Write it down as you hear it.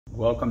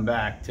Welcome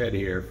back. Ted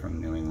here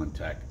from New England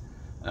Tech.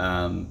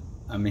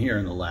 I'm here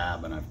in the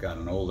lab and I've got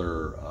an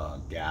older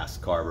gas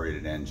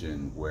carbureted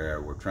engine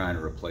where we're trying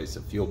to replace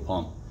a fuel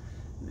pump.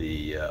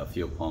 The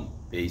fuel pump,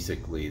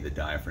 basically the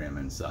diaphragm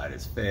inside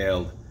has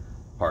failed,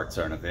 parts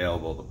aren't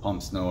available, the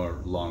pump's no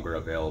longer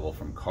available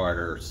from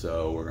Carter,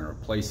 so we're going to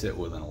replace it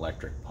with an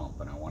electric pump,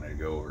 and I wanted to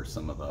go over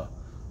some of the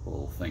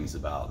little things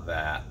about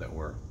that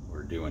we're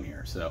doing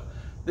here. So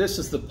this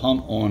is the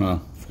pump on a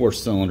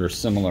 4-cylinder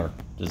similar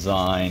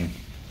design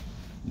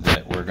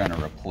that we're going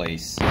to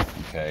replace.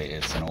 Okay,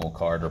 it's an old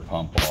Carter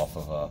pump off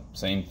of a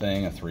same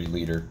thing, a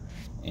 3-liter,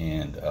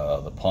 and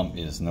the pump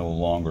is no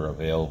longer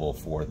available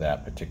for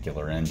that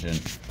particular engine.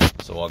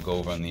 So I'll go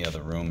over in the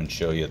other room and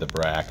show you the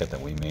bracket that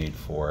we made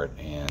for it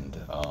and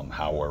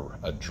how we're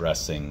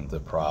addressing the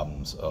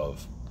problems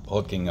of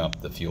hooking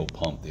up the fuel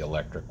pump, the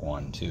electric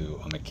one,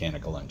 to a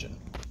mechanical engine.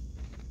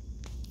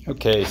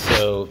 Okay,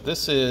 so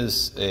this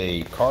is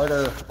a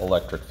Carter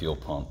electric fuel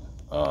pump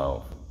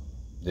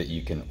that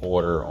you can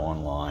order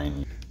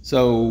online.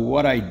 So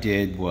what I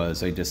did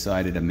was I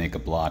decided to make a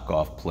block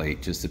off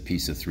plate, just a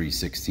piece of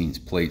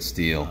 3/16 plate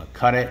steel.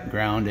 Cut it,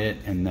 ground it,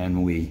 and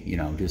then we,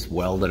 just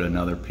welded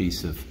another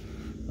piece of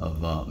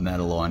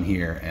metal on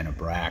here and a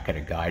bracket,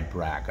 a guide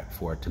bracket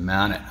for it to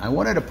mount it. I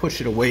wanted to push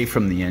it away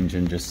from the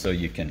engine just so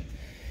you can,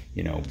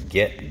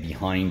 get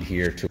behind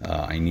here.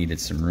 I needed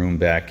some room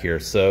back here.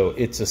 So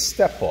it's a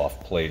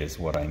step-off plate is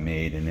what I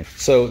made. And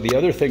so the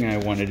other thing I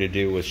wanted to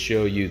do was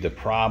show you the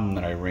problem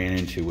that I ran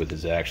into with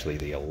is actually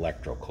the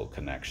electrical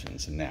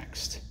connections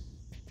next.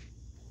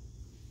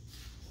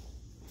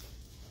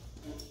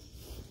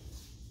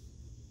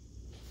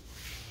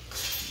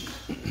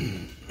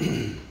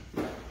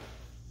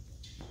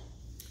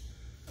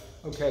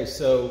 Okay,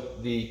 so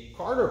the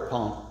Carter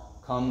pump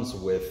comes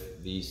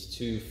with these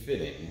two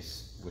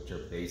fittings, which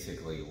are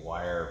basically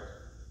wire.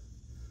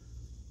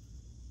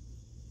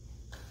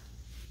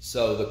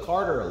 So the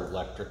Carter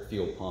electric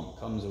fuel pump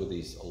comes with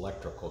these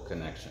electrical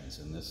connections,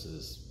 and this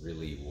is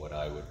really what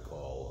I would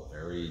call a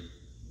very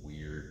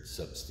weird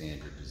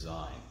substandard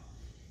design.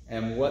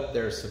 And what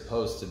they're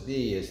supposed to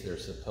be is they're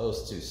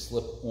supposed to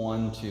slip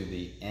onto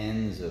the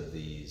ends of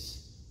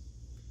these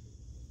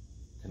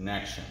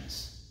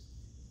connections.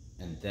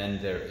 And then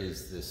there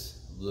is this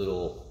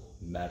little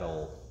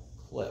metal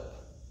clip.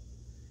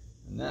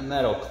 And that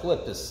metal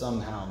clip is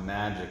somehow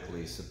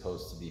magically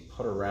supposed to be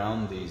put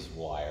around these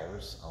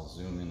wires. I'll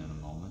zoom in a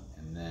moment,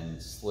 and then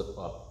slip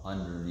up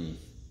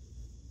underneath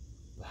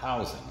the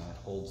housing, and it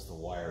holds the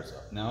wires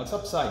up. Now it's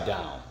upside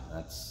down.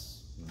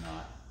 That's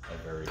not a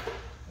very,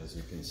 as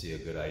you can see, a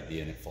good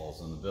idea, and it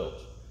falls on the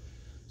bilge.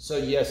 So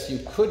yes, you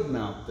could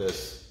mount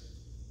this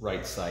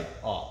right side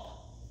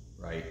up,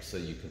 right? So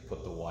you could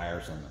put the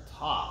wires on the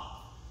top.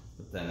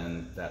 But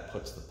then that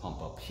puts the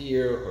pump up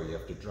here, or you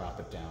have to drop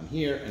it down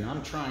here. And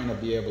I'm trying to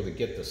be able to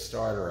get the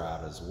starter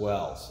out as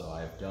well. So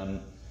I've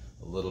done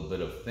a little bit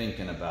of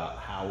thinking about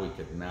how we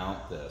could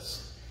mount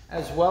this,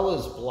 as well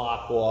as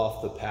block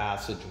off the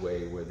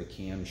passageway where the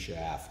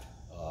camshaft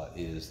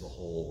is, the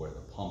hole where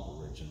the pump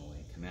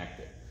originally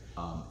connected.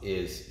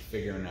 Is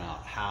figuring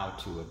out how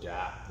to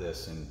adapt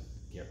this and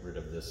get rid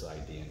of this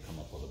idea and come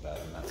up with a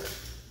better method.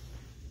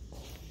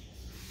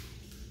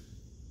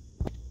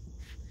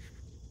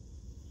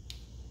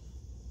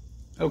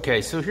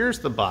 Okay, so here's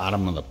the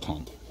bottom of the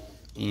pump,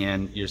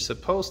 and you're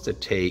supposed to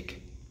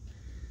take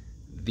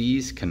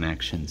these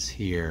connections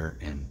here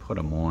and put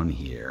them on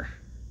here,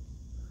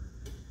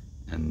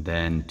 and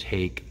then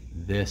take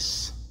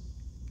this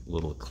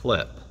little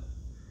clip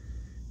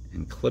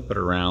and clip it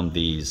around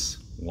these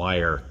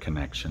wire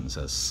connections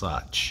as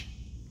such.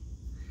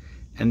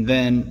 And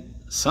then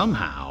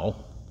somehow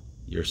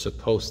you're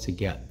supposed to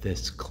get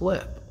this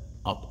clip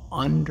up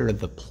under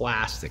the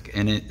plastic,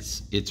 and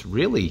it's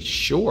really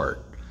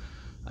short.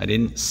 I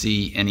didn't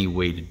see any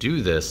way to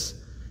do this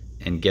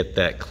and get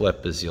that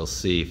clip. As you'll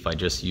see, if I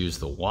just use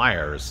the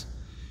wires,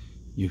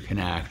 you can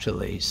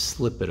actually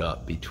slip it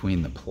up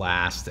between the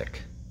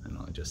plastic. And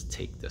I'll just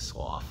take this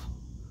off,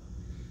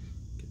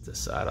 get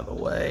this out of the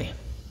way.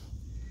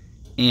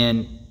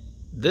 And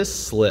this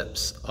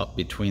slips up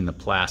between the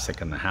plastic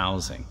and the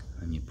housing,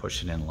 and you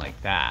push it in like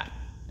that.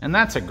 And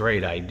that's a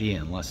great idea,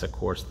 unless of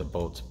course the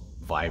boat's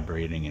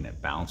vibrating and it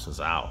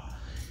bounces out.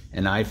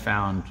 And I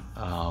found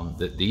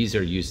that these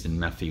are used in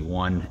MEFI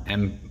 1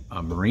 and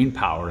marine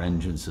power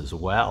engines as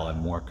well.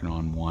 I'm working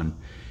on one,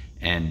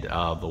 and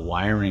the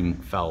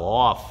wiring fell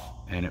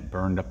off and it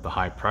burned up the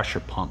high pressure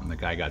pump, and the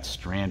guy got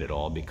stranded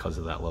all because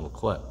of that little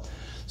clip.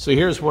 So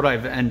here's what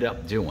I've ended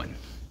up doing.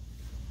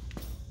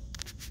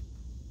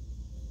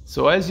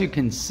 So as you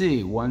can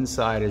see, one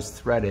side is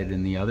threaded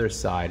and the other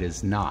side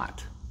is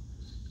not.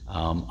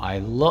 I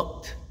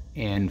looked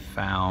and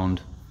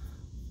found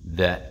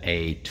that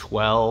a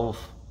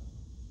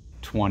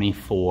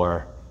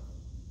 12-24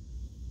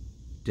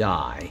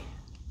 die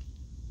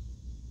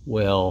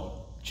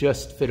will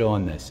just fit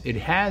on this. It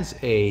has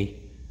a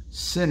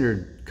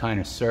centered kind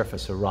of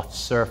surface, a rough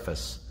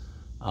surface,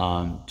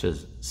 to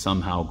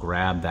somehow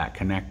grab that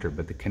connector,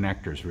 but the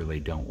connectors really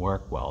don't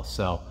work well.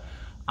 So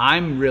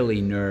I'm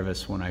really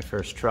nervous when I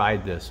first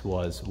tried this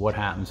was what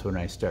happens when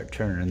I start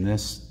turning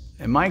this.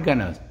 Am I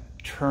gonna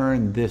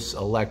turn this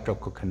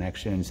electrical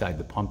connection inside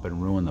the pump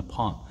and ruin the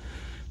pump?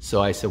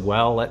 So I said,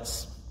 well,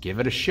 let's give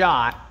it a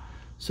shot.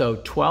 So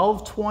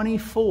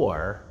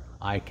 1224,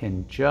 I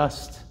can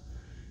just,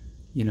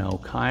 you know,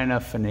 kind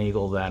of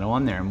finagle that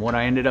on there. And what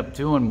I ended up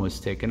doing was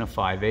taking a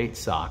 5/8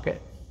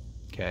 socket,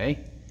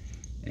 okay?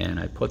 And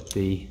I put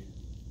the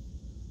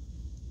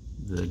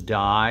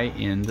die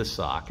in the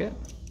socket.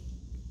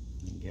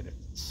 Get it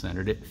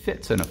centered. It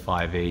fits in a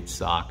 5/8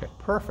 socket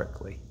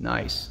perfectly.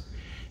 Nice.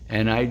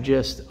 And I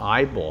just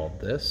eyeballed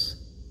this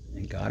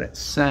and got it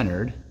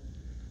centered,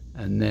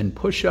 and then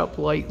push up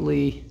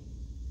lightly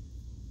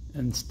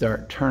and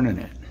start turning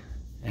it,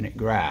 and it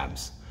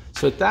grabs.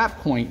 So at that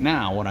point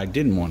now, what I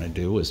didn't want to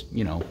do was,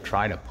 you know,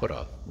 try to put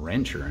a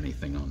wrench or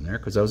anything on there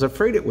because I was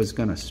afraid it was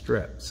going to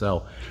strip.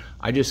 So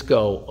I just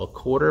go a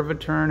quarter of a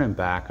turn and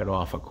back it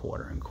off a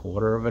quarter, and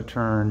quarter of a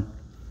turn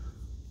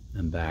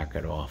and back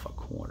it off a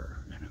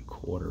quarter, and a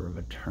quarter of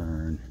a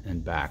turn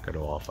and back it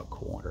off a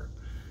quarter,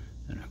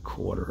 and a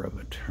quarter of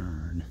a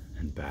turn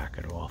and back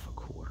it off a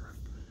quarter.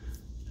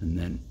 And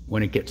then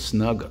when it gets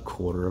snug, a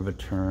quarter of a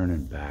turn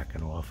and back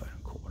it off a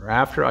quarter.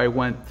 After I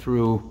went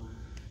through,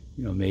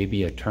 you know,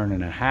 maybe a turn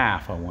and a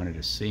half, I wanted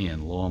to see,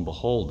 and lo and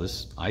behold,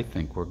 this, I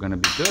think we're gonna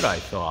be good, I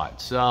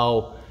thought.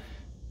 So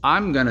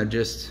I'm gonna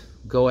just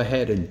go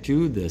ahead and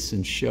do this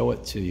and show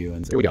it to you.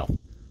 And here we go. And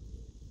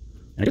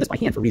I do this by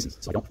hand for reasons,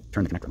 so I don't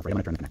turn the connector. I'm afraid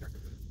I'm gonna turn the connector.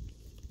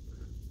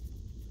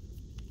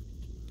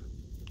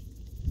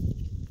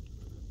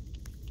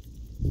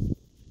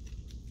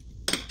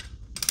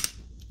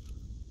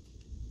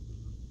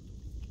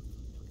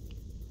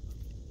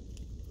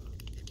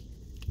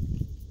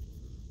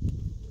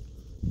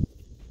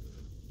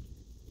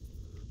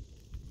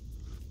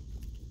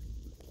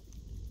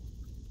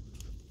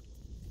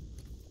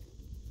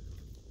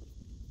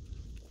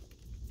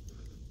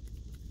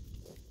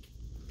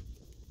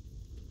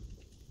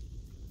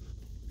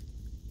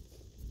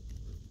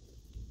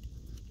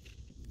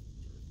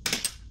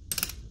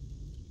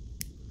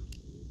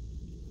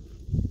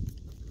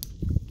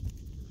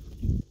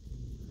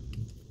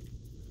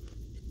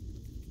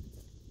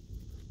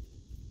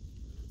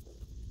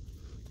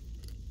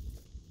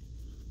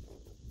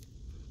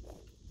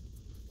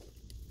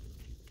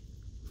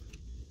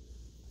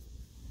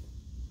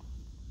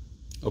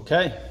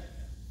 Okay,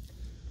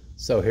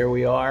 so here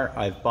we are.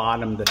 I've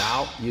bottomed it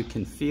out. You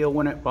can feel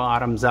when it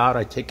bottoms out.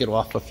 I take it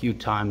off a few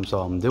times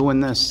while I'm doing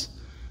this.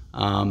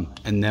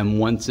 And then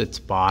once it's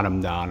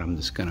bottomed out, I'm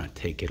just gonna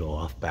take it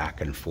off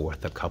back and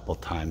forth a couple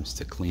times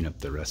to clean up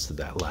the rest of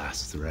that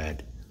last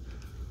thread.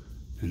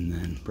 And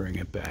then bring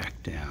it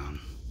back down.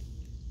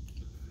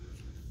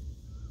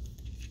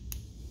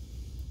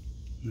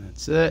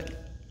 That's it.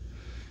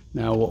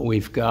 Now what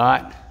we've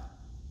got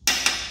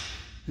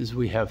is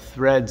we have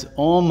threads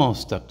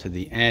almost up to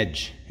the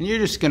edge, and you're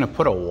just going to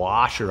put a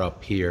washer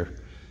up here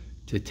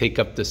to take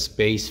up the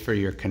space for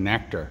your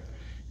connector,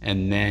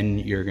 and then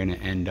you're going to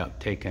end up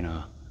taking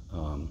a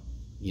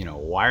you know,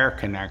 wire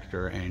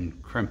connector and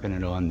crimping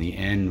it on the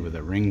end with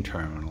a ring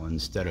terminal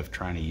instead of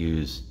trying to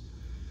use,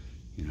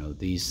 you know,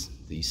 these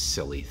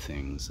silly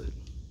things that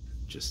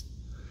just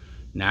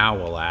now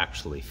will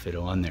actually fit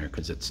on there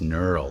because it's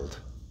knurled,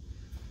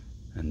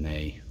 and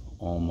they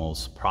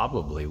almost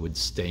probably would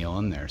stay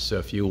on there. So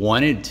if you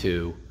wanted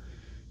to,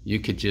 you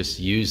could just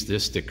use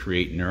this to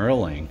create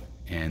knurling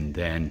and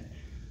then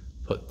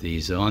put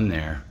these on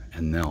there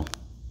and they'll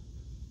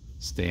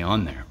stay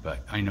on there.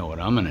 But I know what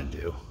I'm gonna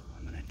do.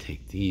 I'm gonna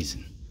take these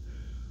and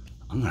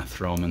I'm gonna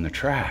throw them in the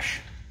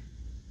trash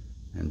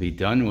and be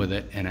done with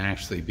it, and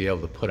actually be able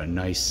to put a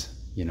nice,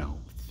 you know,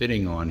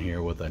 fitting on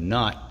here with a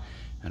nut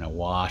and a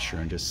washer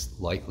and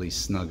just lightly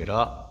snug it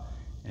up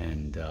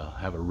and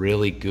have a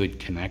really good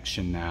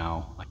connection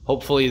now.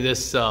 Hopefully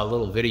this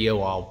little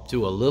video, I'll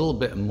do a little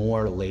bit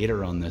more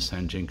later on this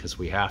engine because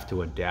we have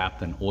to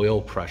adapt an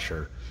oil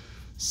pressure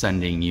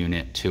sending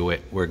unit to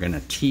it. We're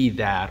gonna tee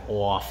that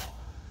off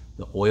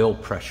the oil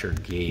pressure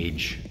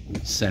gauge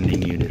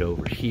sending unit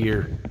over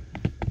here,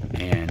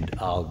 and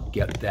I'll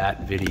get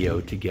that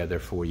video together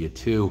for you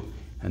too.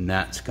 And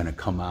that's gonna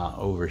come out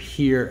over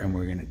here, and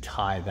we're gonna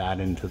tie that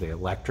into the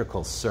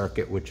electrical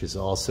circuit, which is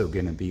also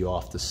gonna be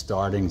off the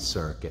starting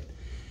circuit.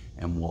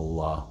 And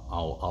we'll,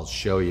 I'll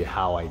show you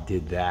how I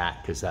did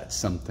that, because that's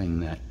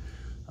something that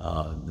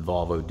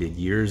Volvo did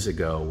years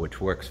ago, which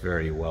works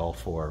very well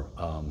for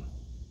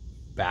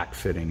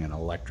backfitting an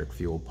electric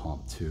fuel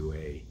pump to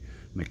a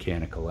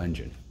mechanical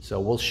engine.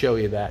 So we'll show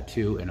you that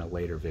too in a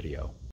later video.